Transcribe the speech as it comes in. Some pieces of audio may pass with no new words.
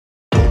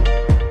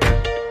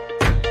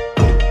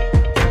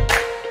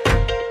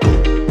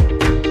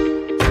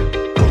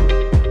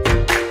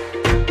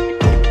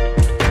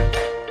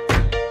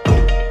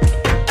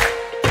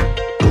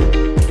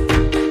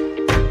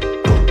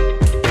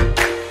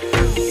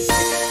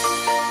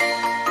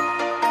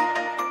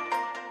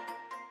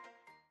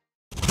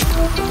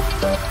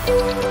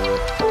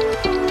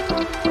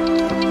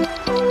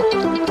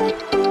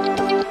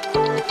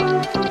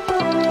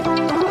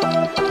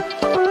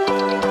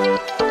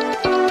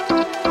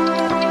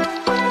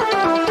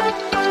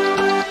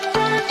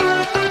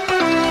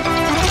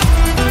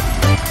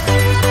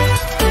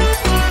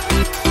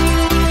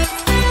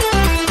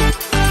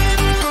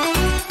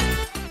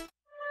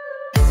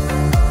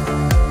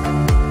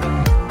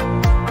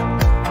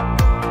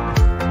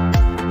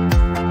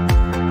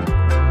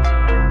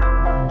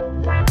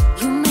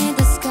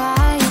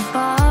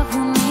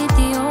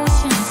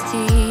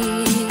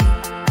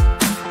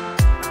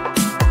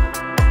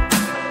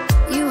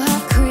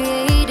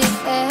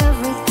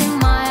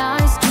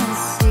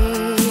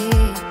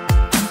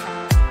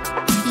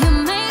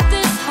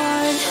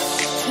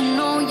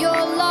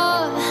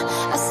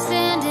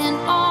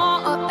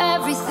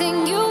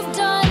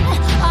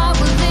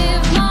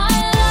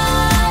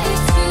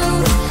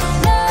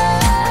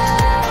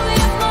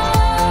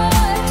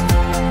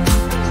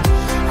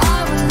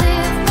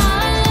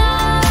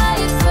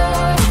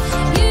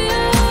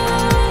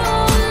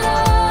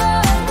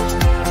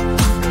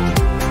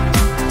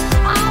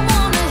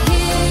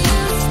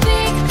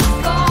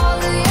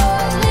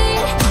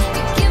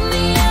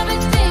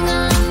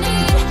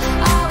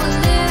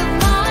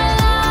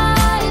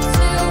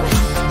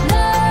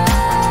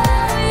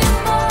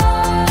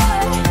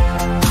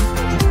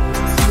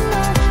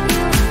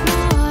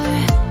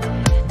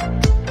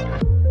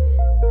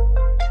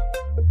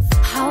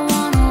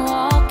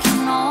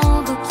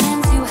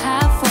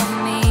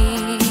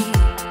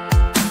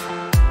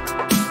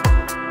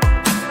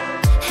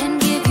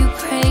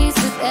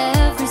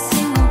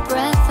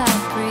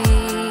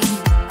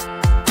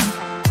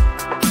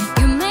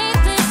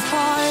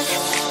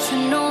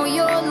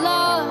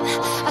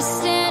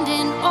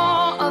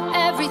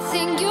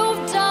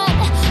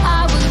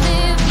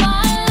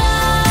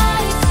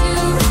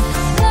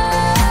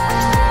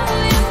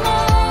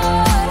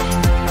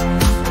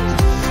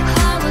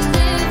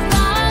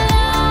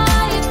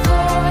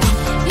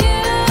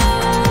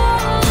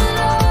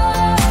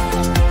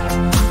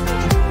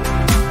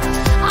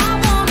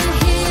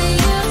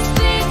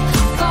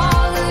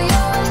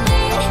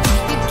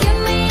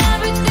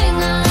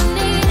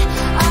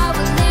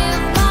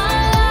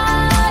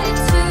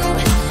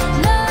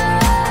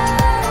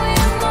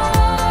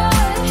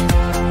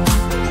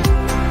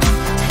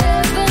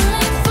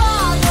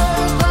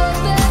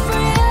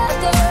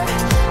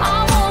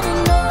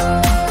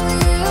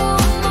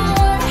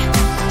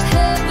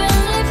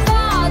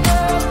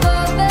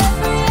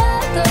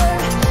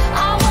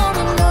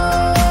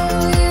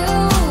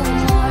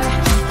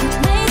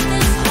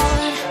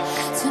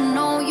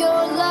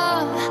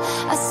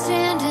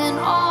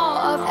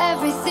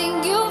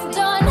everything you've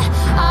done.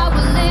 I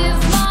will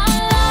live my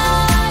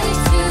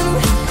life to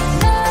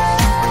know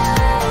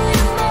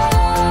you more.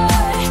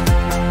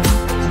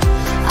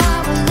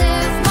 I will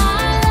live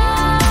my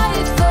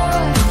life for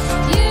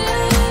you,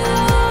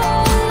 Lord.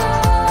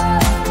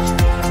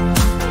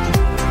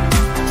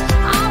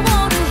 I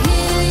wanna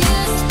hear you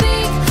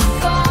speak,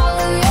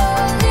 follow your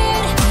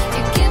lead.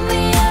 You give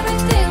me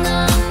everything I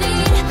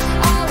need.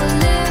 I will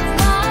live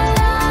my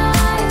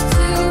life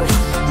to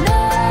know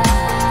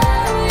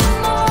you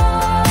more,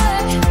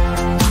 to know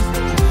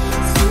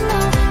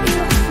you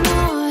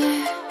more.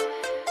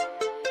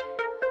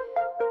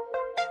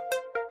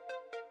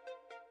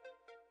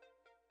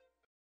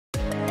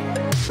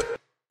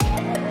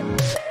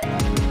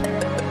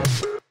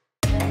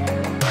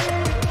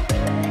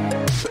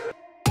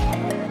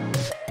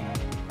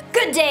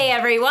 Good day,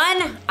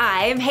 everyone.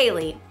 I'm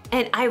Haley,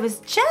 and I was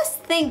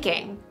just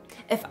thinking,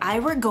 if I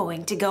were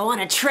going to go on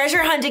a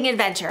treasure hunting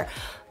adventure,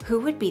 who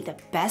would be the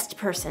best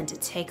person to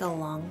take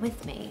along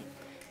with me?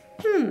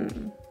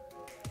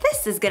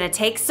 This is gonna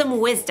take some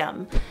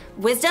wisdom.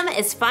 Wisdom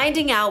is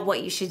finding out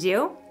what you should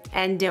do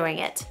and doing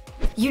it.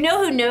 You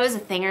know who knows a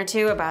thing or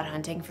two about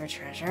hunting for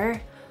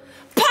treasure?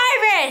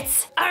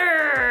 Pirates!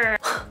 Arr!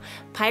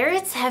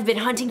 Pirates have been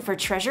hunting for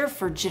treasure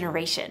for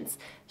generations.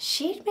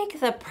 She'd make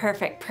the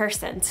perfect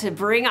person to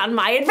bring on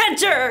my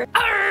adventure.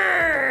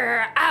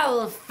 Arr!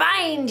 I'll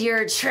find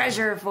your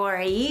treasure for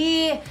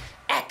ye.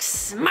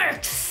 X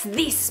marks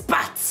the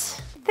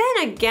spot.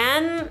 Then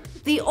again,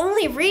 the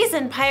only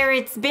reason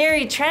pirates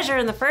buried treasure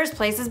in the first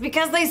place is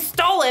because they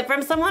stole it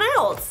from someone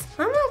else.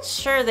 I'm not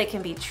sure they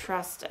can be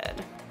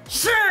trusted.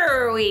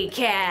 Sure we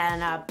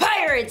can. A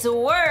pirate's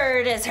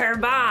word is her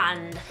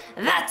bond.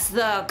 That's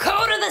the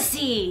code of the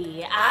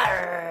sea.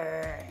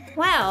 Arr.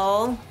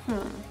 Well,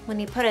 when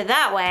you put it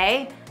that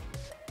way.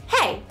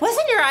 Hey,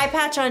 wasn't your eye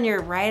patch on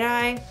your right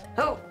eye?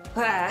 Oh,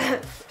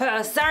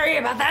 sorry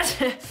about that.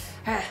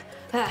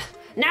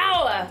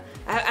 Now,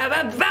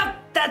 about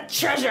that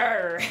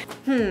treasure.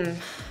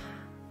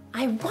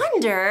 I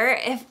wonder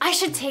if I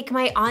should take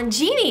my Aunt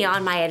Jeannie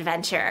on my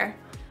adventure.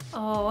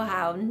 Oh,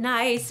 how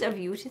nice of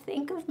you to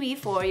think of me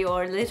for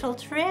your little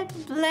trip.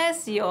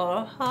 Bless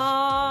your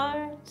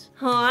heart.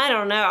 Oh, I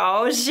don't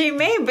know. She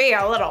may be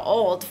a little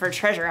old for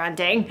treasure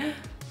hunting.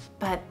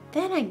 But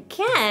then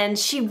again,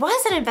 she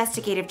was an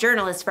investigative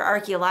journalist for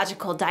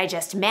Archaeological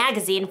Digest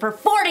magazine for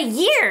 40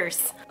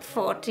 years.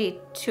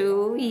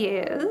 42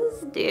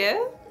 years,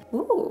 dear?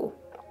 Ooh.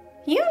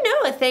 You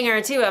know a thing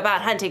or two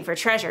about hunting for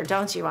treasure,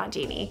 don't you, Aunt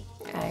Jeannie?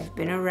 I've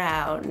been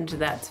around,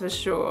 that's for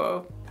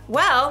sure.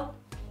 Well,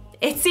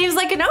 it seems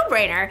like a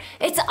no-brainer.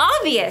 It's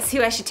obvious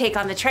who I should take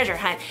on the treasure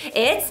hunt.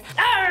 It's,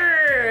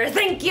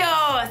 thank you.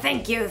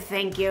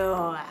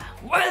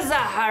 Was a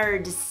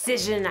hard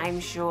decision, I'm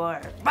sure,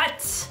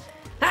 but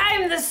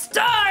I'm the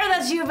star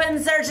that you've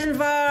been searching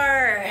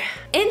for.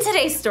 In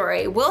today's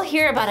story, we'll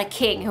hear about a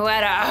king who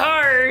had a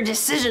hard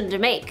decision to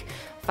make.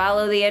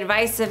 Follow the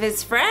advice of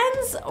his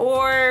friends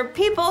or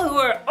people who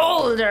are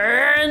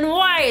older and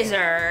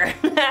wiser.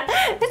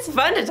 It's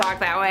fun to talk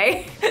that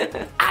way.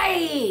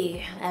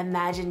 I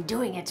imagine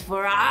doing it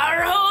for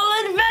our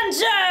whole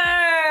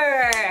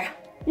adventure.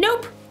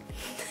 Nope.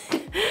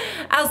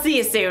 I'll see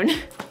you soon.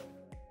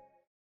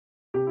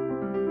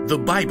 The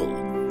Bible.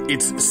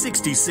 It's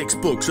 66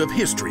 books of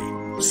history,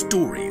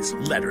 stories,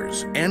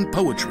 letters, and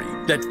poetry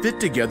that fit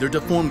together to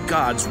form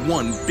God's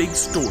one big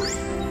story.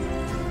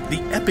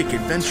 The epic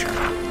adventure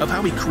of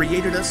how He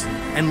created us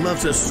and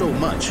loves us so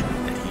much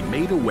that He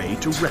made a way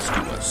to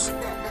rescue us.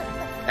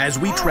 As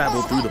we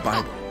travel through the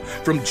Bible,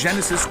 from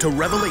Genesis to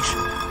Revelation,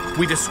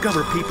 we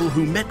discover people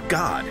who met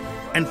God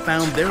and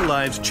found their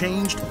lives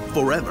changed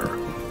forever.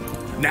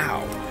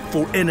 Now,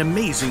 for an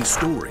amazing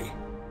story,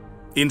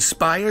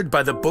 inspired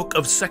by the book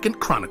of 2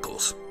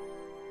 Chronicles,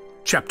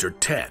 chapter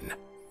 10.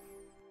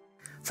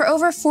 For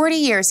over 40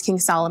 years, King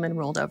Solomon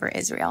ruled over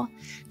Israel.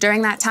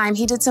 During that time,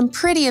 he did some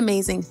pretty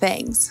amazing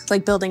things,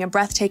 like building a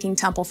breathtaking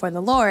temple for the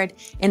Lord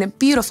and a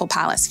beautiful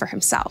palace for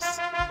himself.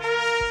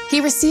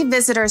 He received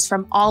visitors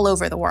from all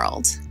over the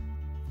world.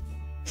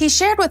 He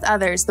shared with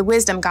others the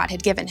wisdom God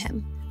had given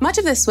him. Much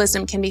of this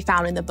wisdom can be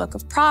found in the book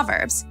of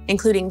Proverbs,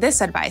 including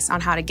this advice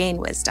on how to gain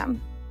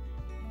wisdom.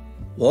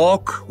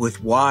 Walk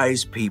with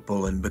wise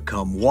people and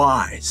become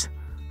wise.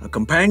 A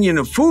companion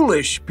of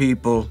foolish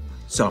people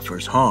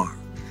suffers harm.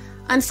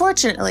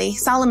 Unfortunately,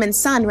 Solomon's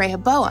son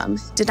Rehoboam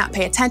did not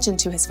pay attention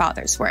to his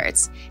father's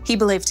words. He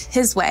believed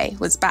his way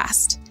was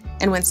best.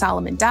 And when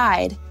Solomon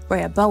died,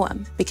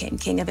 Rehoboam became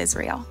king of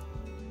Israel.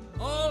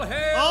 All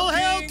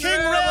hail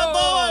King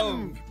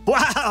Rehoboam!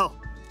 Wow,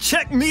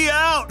 check me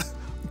out!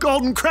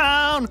 Golden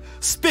crown,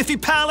 spiffy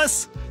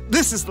palace,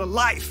 this is the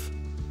life.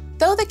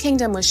 Though the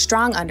kingdom was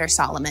strong under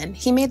Solomon,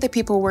 he made the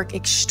people work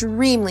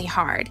extremely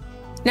hard.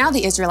 Now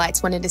the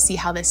Israelites wanted to see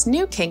how this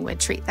new king would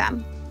treat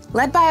them.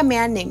 Led by a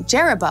man named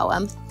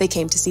Jeroboam, they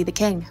came to see the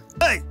king.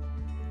 Hey,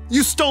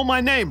 you stole my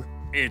name.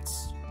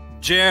 It's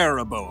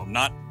Jeroboam,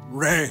 not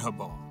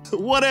Rehoboam.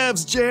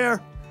 Whatevs,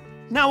 Jer.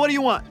 Now what do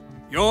you want?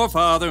 Your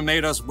father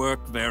made us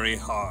work very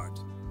hard.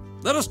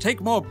 Let us take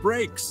more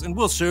breaks and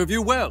we'll serve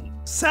you well.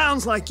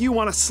 Sounds like you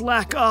want to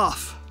slack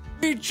off.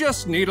 We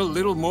just need a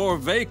little more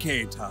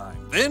vacay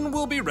time. Then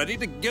we'll be ready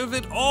to give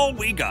it all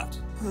we got.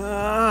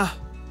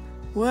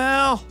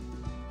 Well,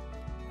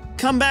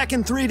 come back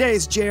in 3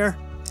 days, Jer.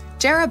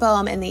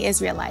 Jeroboam and the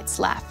Israelites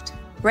left.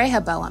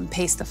 Rehoboam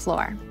paced the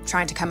floor,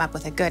 trying to come up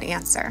with a good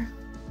answer.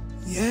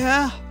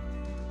 Yeah?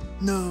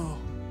 No.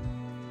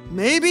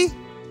 Maybe?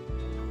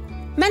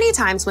 Many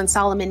times when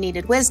Solomon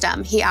needed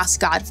wisdom, he asked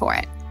God for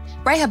it.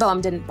 Rehoboam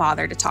didn't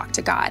bother to talk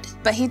to God,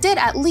 but he did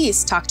at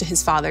least talk to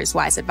his father's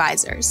wise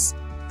advisors.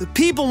 The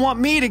people want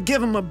me to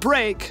give them a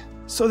break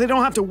so they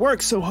don't have to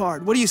work so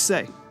hard. What do you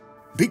say?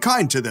 Be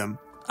kind to them.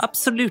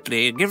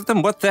 Absolutely. Give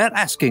them what they're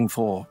asking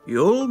for.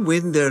 You'll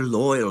win their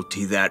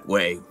loyalty that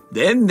way.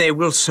 Then they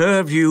will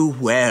serve you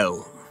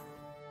well.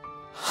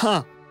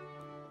 Huh.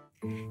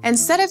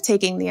 Instead of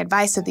taking the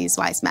advice of these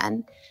wise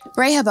men,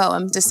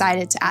 Rehoboam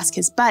decided to ask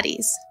his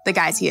buddies, the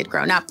guys he had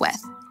grown up with.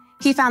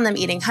 He found them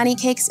eating honey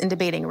cakes and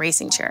debating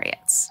racing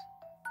chariots.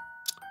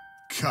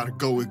 Gotta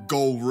go with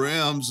gold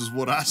rims is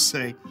what I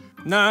say.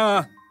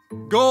 Nah,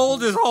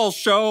 gold is all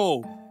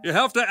show. You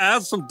have to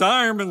add some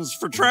diamonds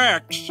for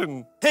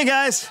traction. Hey,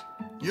 guys.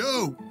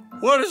 Yo.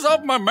 What is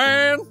up, my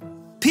man?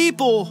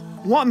 People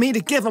want me to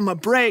give them a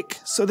break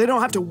so they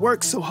don't have to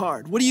work so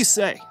hard. What do you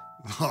say?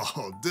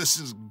 Oh, this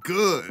is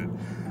good.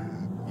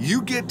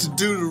 You get to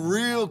do the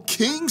real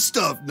king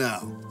stuff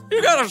now.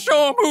 You gotta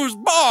show them who's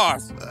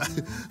boss.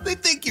 They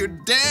think your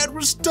dad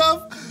was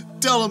tough?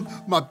 Tell them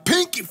my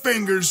pinky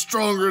finger's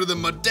stronger than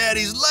my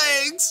daddy's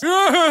legs.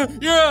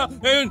 Yeah,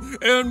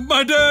 and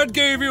my dad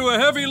gave you a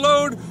heavy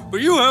load,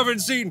 but you haven't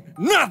seen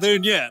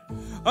nothing yet.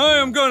 I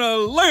am gonna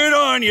lay it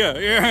on you.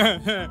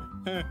 Yeah.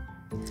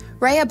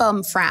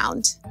 Rehoboam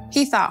frowned.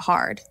 He thought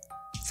hard.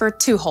 For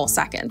 2 whole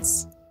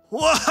seconds.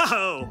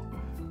 Whoa!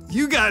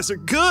 You guys are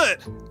good.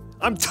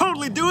 I'm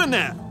totally doing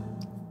that.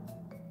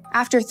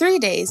 After 3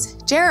 days,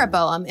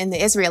 Jeroboam and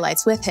the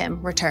Israelites with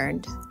him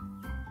returned.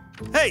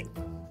 Hey,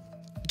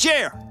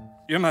 Jer.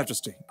 Your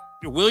Majesty,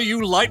 will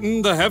you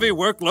lighten the heavy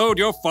workload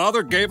your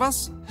father gave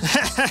us?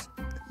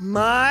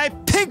 My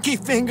pinky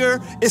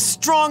finger is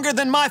stronger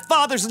than my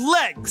father's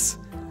legs.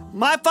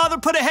 My father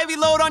put a heavy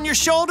load on your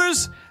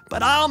shoulders,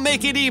 but I'll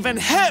make it even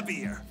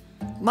heavier.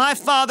 My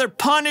father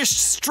punished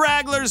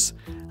stragglers.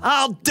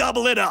 I'll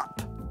double it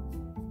up.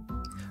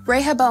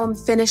 Rehoboam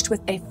finished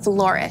with a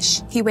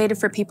flourish. He waited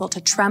for people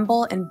to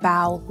tremble and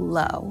bow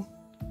low.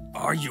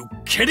 Are you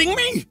kidding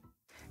me?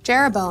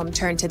 Jeroboam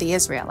turned to the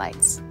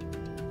Israelites.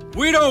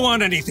 We don't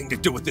want anything to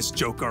do with this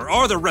joker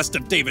or the rest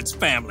of David's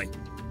family.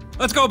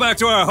 Let's go back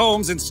to our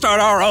homes and start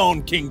our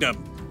own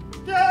kingdom.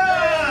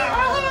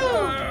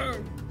 Yeah!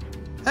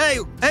 Hey,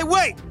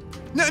 wait!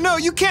 No,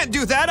 you can't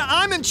do that.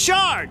 I'm in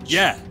charge.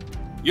 Yeah,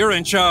 you're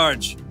in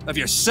charge of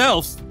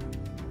yourself.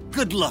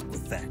 Good luck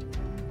with that.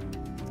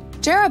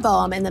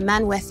 Jeroboam and the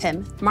men with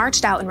him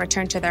marched out and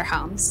returned to their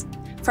homes.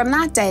 From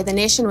that day, the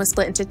nation was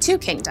split into 2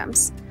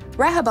 kingdoms.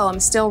 Rehoboam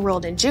still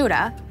ruled in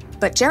Judah,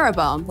 but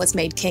Jeroboam was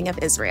made king of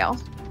Israel.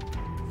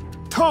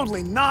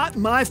 Totally not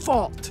my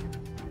fault.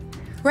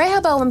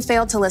 Rehoboam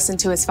failed to listen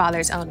to his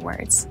father's own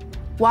words.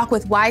 Walk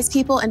with wise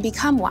people and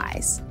become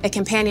wise. A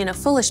companion of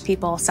foolish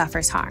people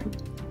suffers harm.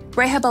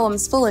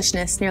 Rehoboam's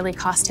foolishness nearly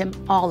cost him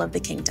all of the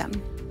kingdom.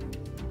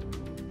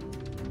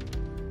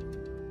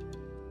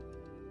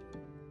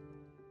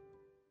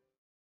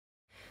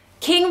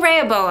 King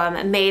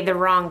Rehoboam made the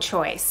wrong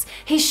choice.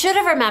 He should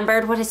have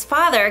remembered what his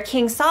father,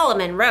 King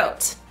Solomon,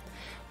 wrote.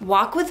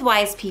 Walk with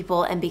wise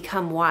people and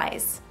become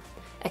wise.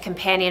 A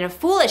companion of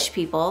foolish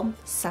people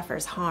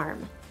suffers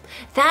harm.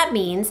 That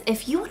means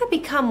if you want to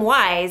become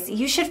wise,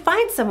 you should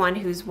find someone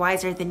who's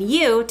wiser than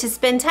you to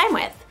spend time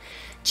with.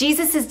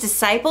 Jesus'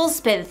 disciples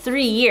spent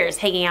 3 years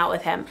hanging out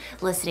with him,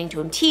 listening to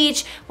him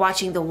teach,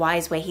 watching the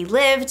wise way he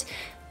lived.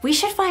 We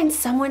should find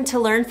someone to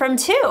learn from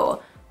too.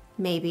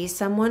 Maybe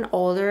someone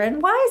older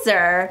and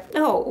wiser.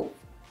 Oh,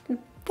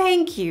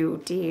 thank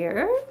you,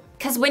 dear.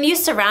 Because when you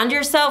surround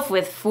yourself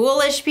with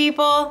foolish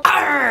people,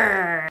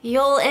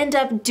 you'll end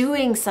up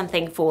doing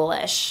something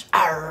foolish.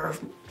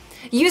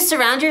 You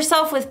surround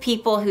yourself with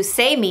people who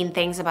say mean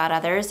things about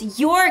others,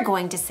 you're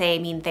going to say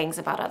mean things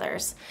about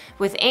others.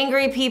 With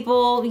angry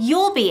people,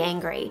 you'll be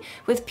angry.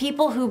 With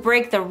people who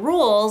break the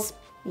rules,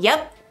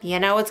 yep, you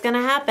know what's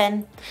gonna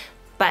happen.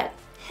 But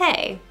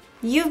hey,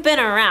 you've been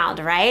around,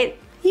 right?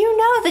 You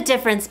know the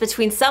difference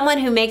between someone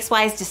who makes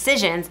wise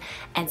decisions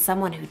and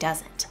someone who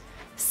doesn't.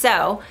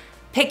 So,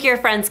 pick your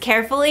friends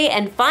carefully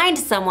and find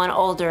someone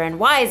older and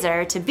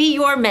wiser to be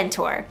your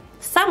mentor,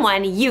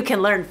 someone you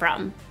can learn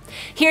from.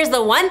 Here's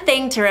the one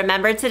thing to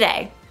remember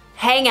today.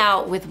 Hang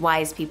out with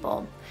wise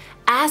people.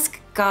 Ask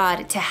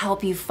God to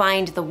help you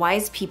find the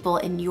wise people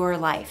in your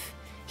life.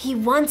 He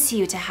wants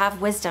you to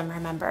have wisdom,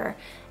 remember,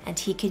 and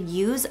he can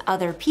use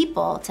other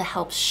people to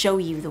help show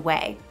you the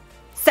way.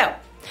 So,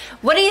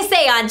 what do you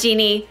say, Aunt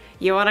Jeannie?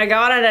 You want to go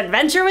on an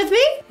adventure with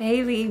me?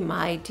 Maybe,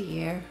 my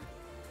dear.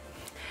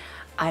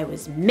 I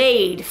was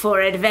made for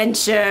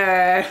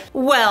adventure.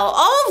 Well,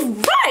 all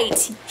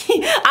right.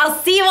 I'll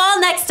see you all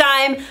next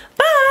time.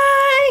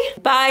 Bye.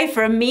 Bye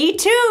from me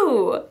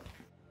too.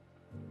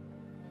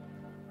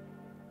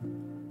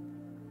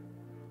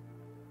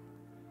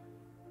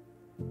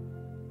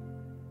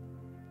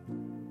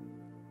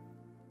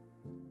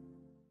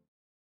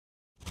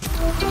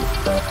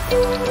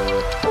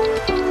 Thank you.